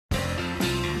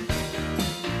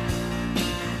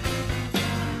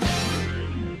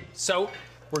So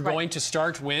we're going to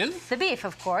start with the beef,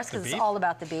 of course, because it's all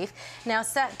about the beef. Now,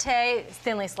 sauté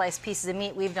thinly sliced pieces of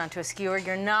meat weaved onto a skewer.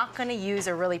 You're not going to use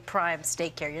a really prime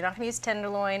steak here. You're not going to use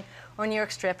tenderloin or New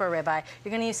York strip or ribeye. You're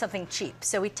going to use something cheap.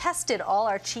 So we tested all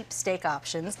our cheap steak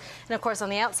options. And of course, on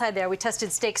the outside there, we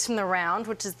tested steaks from the round,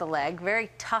 which is the leg.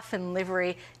 Very tough and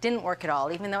livery. Didn't work at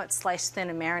all, even though it's sliced thin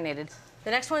and marinated. The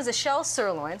next one is a shell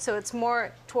sirloin, so it's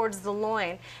more towards the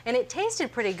loin. And it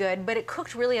tasted pretty good, but it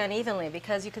cooked really unevenly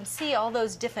because you can see all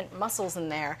those different muscles in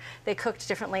there. They cooked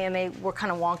differently and they were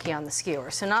kind of wonky on the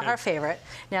skewer, so not our favorite.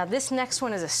 Now this next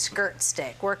one is a skirt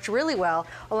steak. Worked really well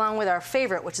along with our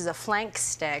favorite, which is a flank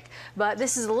steak. But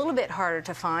this is a little bit harder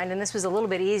to find and this was a little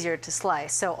bit easier to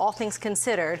slice. So all things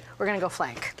considered, we're gonna go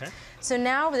flank. Okay. So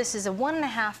now this is a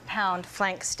 1.5 pound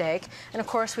flank steak, and of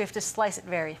course we have to slice it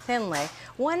very thinly.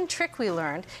 One trick we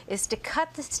learned is to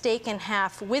cut the steak in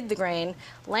half with the grain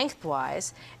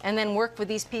lengthwise, and then work with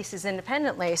these pieces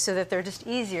independently so that they're just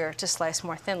easier to slice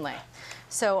more thinly.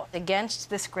 So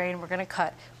against this grain, we're going to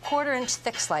cut 1/4 inch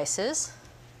thick slices.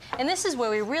 And this is where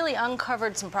we really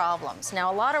uncovered some problems. Now,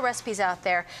 a lot of recipes out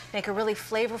there make a really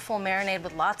flavorful marinade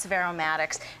with lots of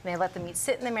aromatics, and they let the meat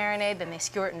sit in the marinade, then they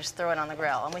skewer it and just throw it on the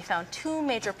grill. And we found 2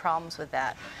 major problems with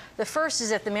that. The first is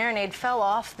that the marinade fell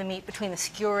off the meat between the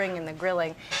skewering and the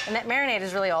grilling, and that marinade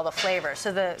is really all the flavor,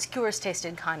 so the skewers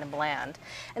tasted kind of bland.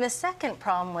 And the second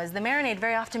problem was the marinade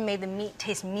very often made the meat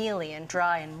taste mealy and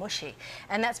dry and mushy,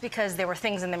 and that's because there were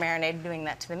things in the marinade doing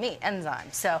that to the meat,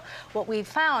 enzymes. So what we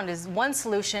found is one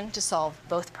solution to solve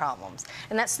both problems,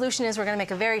 and that solution is we're going to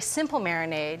make a very simple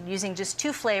marinade using just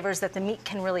 2 flavors that the meat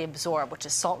can really absorb, which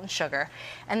is salt and sugar,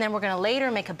 and then we're going to later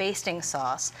make a basting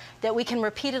sauce that we can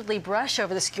repeatedly brush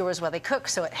over the skewers while they cook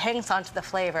so it hangs onto the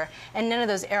flavor and none of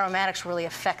those aromatics really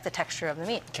affect the texture of the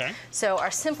meat. Okay. So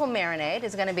our simple marinade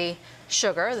is going to be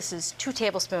sugar. This is 2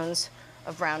 tablespoons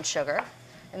of brown sugar,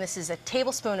 and this is a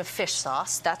tablespoon of fish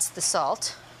sauce. That's the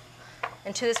salt.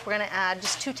 And to this we're going to add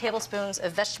just 2 tablespoons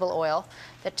of vegetable oil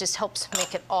that just helps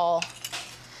make it all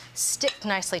stick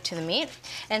nicely to the meat.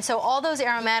 And so all those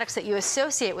aromatics that you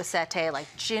associate with sauté, like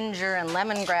ginger and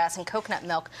lemongrass and coconut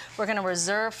milk, we're going to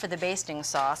reserve for the basting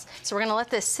sauce. So we're going to let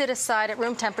this sit aside at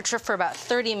room temperature for about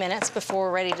 30 minutes before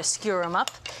we're ready to skewer them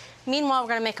up. Meanwhile, we're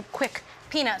going to make a quick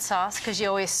peanut sauce, because you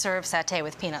always serve sauté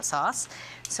with peanut sauce.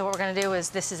 So what we're going to do is,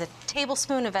 this is a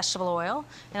tablespoon of vegetable oil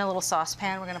in a little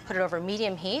saucepan. We're going to put it over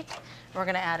medium heat. We're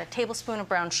going to add a tablespoon of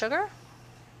brown sugar,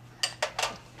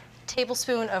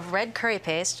 tablespoon of red curry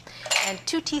paste, and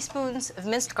 2 teaspoons of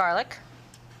minced garlic.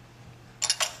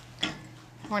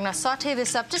 We're going to saute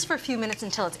this up just for a few minutes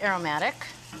until it's aromatic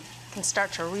and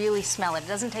start to really smell it. It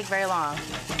doesn't take very long.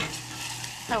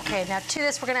 Okay, now to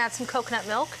this we're going to add some coconut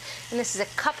milk, and this is a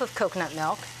cup of coconut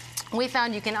milk. We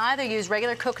found you can either use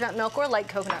regular coconut milk or light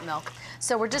coconut milk.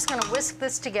 So we're just going to whisk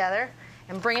this together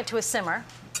and bring it to a simmer.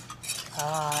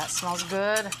 Oh, that smells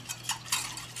good.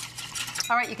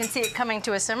 All right, you can see it coming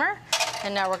to a simmer,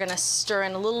 and now we're going to stir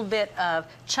in a little bit of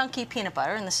chunky peanut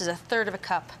butter, and this is 1/3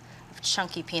 cup of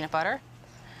chunky peanut butter.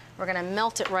 We're going to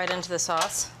melt it right into the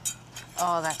sauce.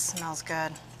 Oh, that smells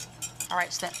good. All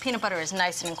right, so that peanut butter is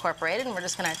nice and incorporated, and we're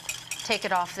just going to take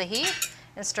it off the heat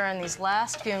and stir in these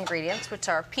last few ingredients, which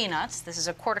are peanuts. This is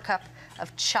 1/4 cup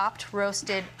of chopped,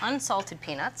 roasted, unsalted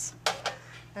peanuts.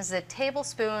 This is a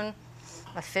tablespoon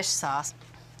of fish sauce,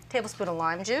 a tablespoon of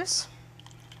lime juice,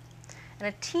 and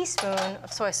a teaspoon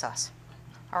of soy sauce.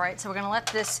 All right, so we're going to let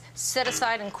this set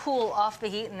aside and cool off the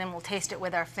heat, and then we'll taste it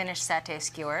with our finished sauté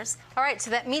skewers. All right, so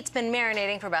that meat's been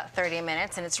marinating for about 30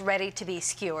 minutes, and it's ready to be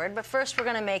skewered. But first, we're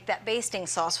going to make that basting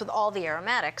sauce with all the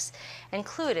aromatics,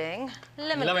 including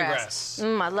lemongrass.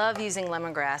 I love using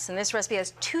lemongrass, and this recipe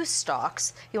has 2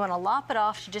 stalks. You want to lop it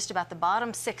off to just about the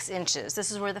bottom 6 inches.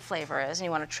 This is where the flavor is, and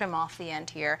you want to trim off the end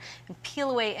here and peel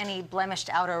away any blemished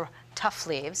outer tough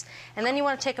leaves. And then you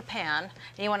want to take a pan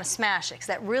and you want to smash it, because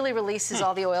that really releases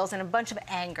all the oils and a bunch of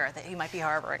anger that you might be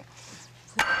harboring.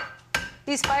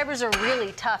 These fibers are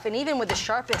really tough, and even with the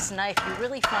sharpest knife, you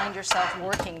really find yourself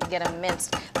working to get them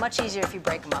minced. Much easier if you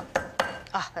break them up.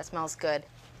 Ah, that smells good.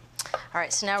 All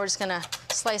right, so now we're just going to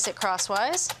slice it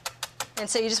crosswise. And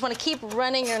so you just want to keep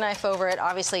running your knife over it,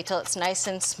 obviously, till it's nice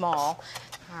and small.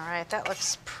 All right, that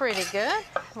looks pretty good.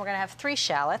 We're going to have 3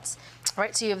 shallots. All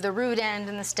right, so you have the root end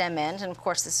and the stem end, and of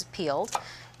course this is peeled.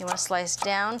 You want to slice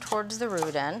down towards the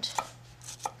root end,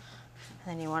 and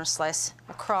then you want to slice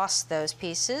across those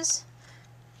pieces,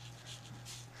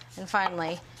 and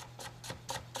finally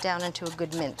down into a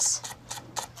good mince.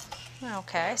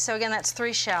 Okay, so again, that's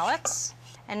 3 shallots.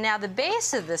 And now the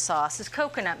base of the sauce is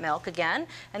coconut milk again,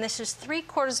 and this is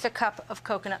 3/4 cup of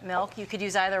coconut milk. You could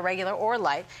use either regular or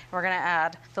light. We're going to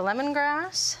add the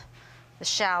lemongrass, the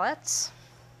shallots,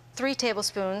 3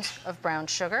 tablespoons of brown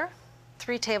sugar,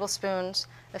 3 tablespoons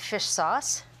of fish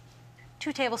sauce,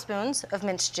 2 tablespoons of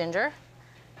minced ginger,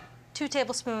 2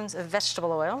 tablespoons of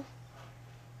vegetable oil.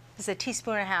 This is a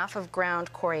teaspoon and a half of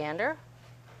ground coriander,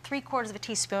 3/4 of a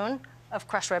teaspoon of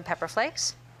crushed red pepper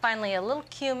flakes. Finally, a little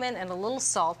cumin and a little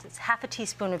salt. It's half a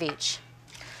teaspoon of each.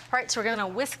 All right, so we're gonna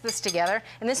whisk this together,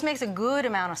 and this makes a good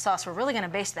amount of sauce. We're really gonna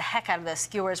baste the heck out of those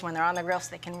skewers when they're on the grill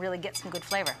so they can really get some good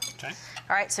flavor. Okay.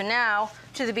 All right, so now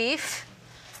to the beef.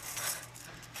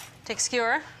 Take a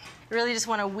skewer. You really just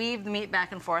wanna weave the meat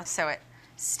back and forth so it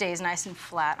stays nice and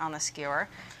flat on the skewer.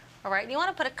 All right, you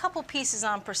wanna put a couple pieces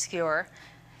on per skewer.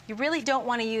 You really don't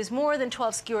want to use more than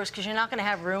 12 skewers because you're not going to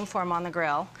have room for them on the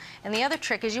grill. And the other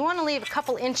trick is you want to leave a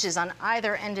couple inches on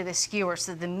either end of the skewer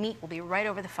so the meat will be right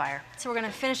over the fire. So we're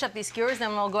going to finish up these skewers,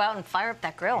 then we'll go out and fire up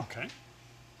that grill. Okay.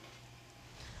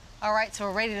 All right, so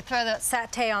we're ready to throw that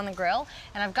satay on the grill,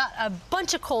 and I've got a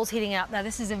bunch of coals heating up. Now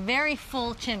this is a very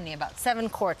full chimney, about 7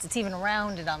 quarts. It's even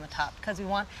rounded on the top because we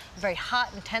want a very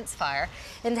hot, intense fire.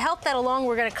 And to help that along,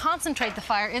 we're gonna concentrate the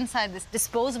fire inside this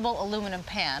disposable aluminum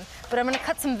pan, but I'm gonna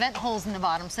cut some vent holes in the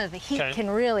bottom so that the heat can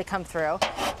really come through.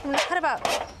 I'm gonna cut about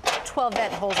 12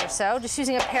 vent holes or so, just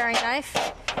using a paring knife.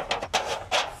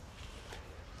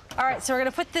 All right, so we're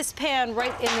gonna put this pan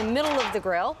right in the middle of the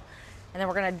grill, and then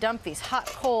we're gonna dump these hot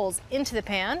coals into the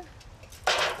pan.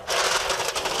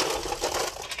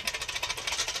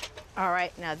 All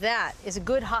right, now that is a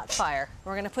good hot fire.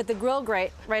 We're gonna put the grill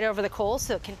grate right over the coals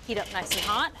so it can heat up nice and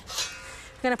hot.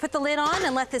 We're gonna put the lid on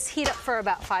and let this heat up for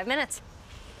about 5 minutes.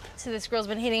 So this grill's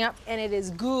been heating up and it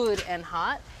is good and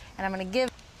hot. And I'm gonna give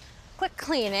a quick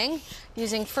cleaning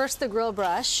using first the grill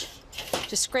brush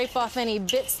to scrape off any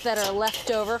bits that are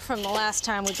left over from the last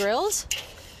time we grilled.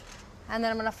 And then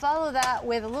I'm gonna follow that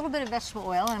with a little bit of vegetable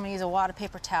oil, and I'm gonna use a wad of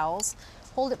paper towels,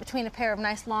 hold it between a pair of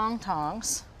nice long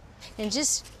tongs, and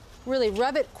just really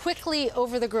rub it quickly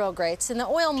over the grill grates. And the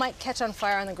oil might catch on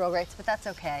fire on the grill grates, but that's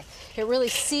okay. It really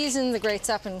seasons the grates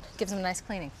up and gives them a nice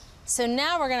cleaning. So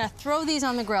now we're gonna throw these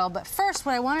on the grill, but first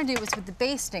what I wanna do is with the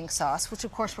basting sauce, which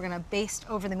of course we're gonna baste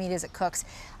over the meat as it cooks,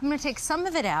 I'm gonna take some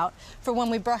of it out for when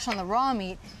we brush on the raw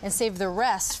meat and save the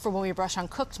rest for when we brush on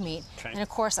cooked meat. Okay. And of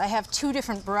course I have 2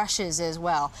 different brushes as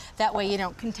well. That way you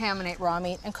don't contaminate raw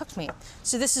meat and cooked meat.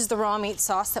 So this is the raw meat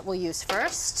sauce that we'll use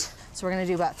first. So we're gonna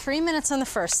do about 3 minutes on the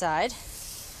first side.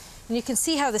 And you can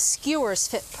see how the skewers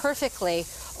fit perfectly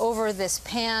over this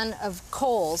pan of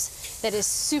coals that is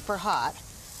super hot.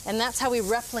 And that's how we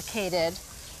replicated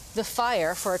the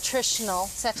fire for a traditional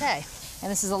satay.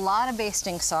 And this is a lot of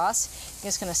basting sauce. You're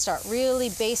just gonna start really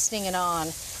basting it on,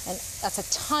 and that's a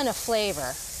ton of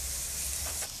flavor.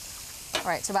 All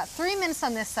right, so about 3 minutes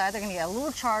on this side. They're gonna get a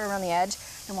little charred around the edge,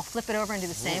 and we'll flip it over and do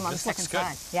the same on the second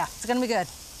side. Yeah, it's gonna be good.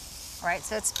 All right,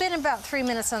 so it's been about 3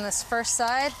 minutes on this first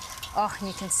side. Oh, and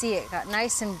you can see it got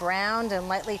nice and browned and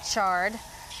lightly charred.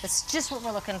 That's just what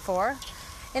we're looking for.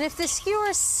 And if the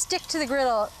skewers stick to the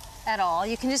griddle at all,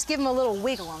 you can just give them a little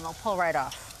wiggle and they'll pull right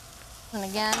off. And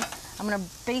again, I'm gonna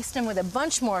baste them with a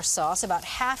bunch more sauce, about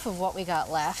half of what we got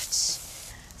left.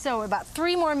 So about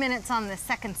 3 more minutes on the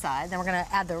second side, then we're gonna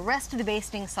add the rest of the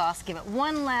basting sauce, give it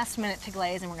 1 last minute to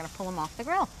glaze, and we're gonna pull them off the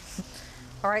grill.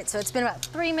 All right, so it's been about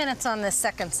 3 minutes on this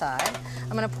second side.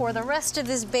 I'm gonna pour the rest of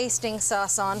this basting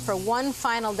sauce on for 1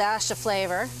 final dash of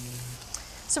flavor.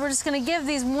 So we're just gonna give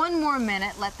these 1 more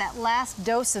minute, let that last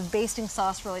dose of basting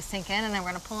sauce really sink in, and then we're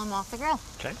gonna pull them off the grill.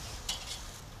 Okay.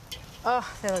 Oh,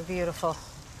 they look beautiful.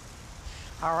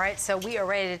 All right, so we are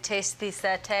ready to taste the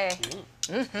satay.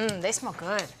 They smell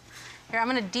good. Here, I'm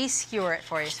gonna de-skewer it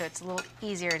for you so it's a little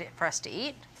easier for us to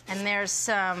eat. And there's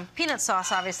some peanut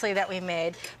sauce, obviously, that we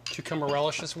made. Cucumber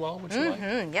relish as well, would you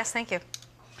like? Yes, thank you.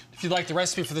 If you'd like the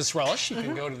recipe for this relish, you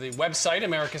can go to the website,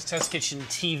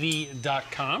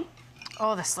 americastestkitchentv.com.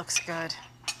 Oh, this looks good.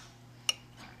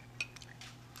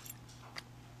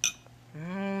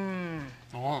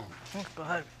 Oh. Looks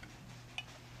good.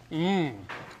 You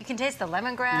can taste the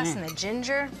lemongrass and the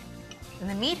ginger. And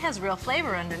the meat has real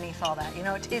flavor underneath all that. You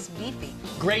know, it tastes beefy.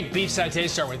 Great beef satay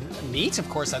start with meat. Of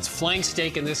course, that's flank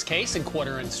steak in this case, in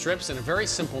quarter-inch strips, and a very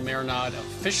simple marinade of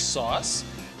fish sauce,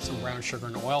 some brown sugar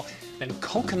and oil, then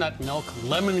coconut milk,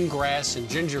 lemongrass, and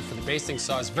ginger for the basting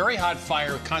sauce. Very hot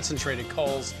fire, concentrated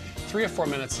coals, 3 or 4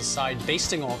 minutes aside,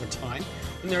 basting all the time.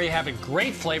 And there you have it.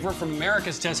 Great flavor from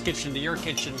America's Test Kitchen to your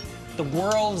kitchen. The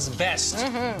world's best,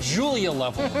 Julia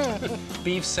level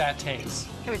beef satays.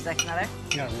 Here, would you like another?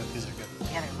 Yeah, these are good.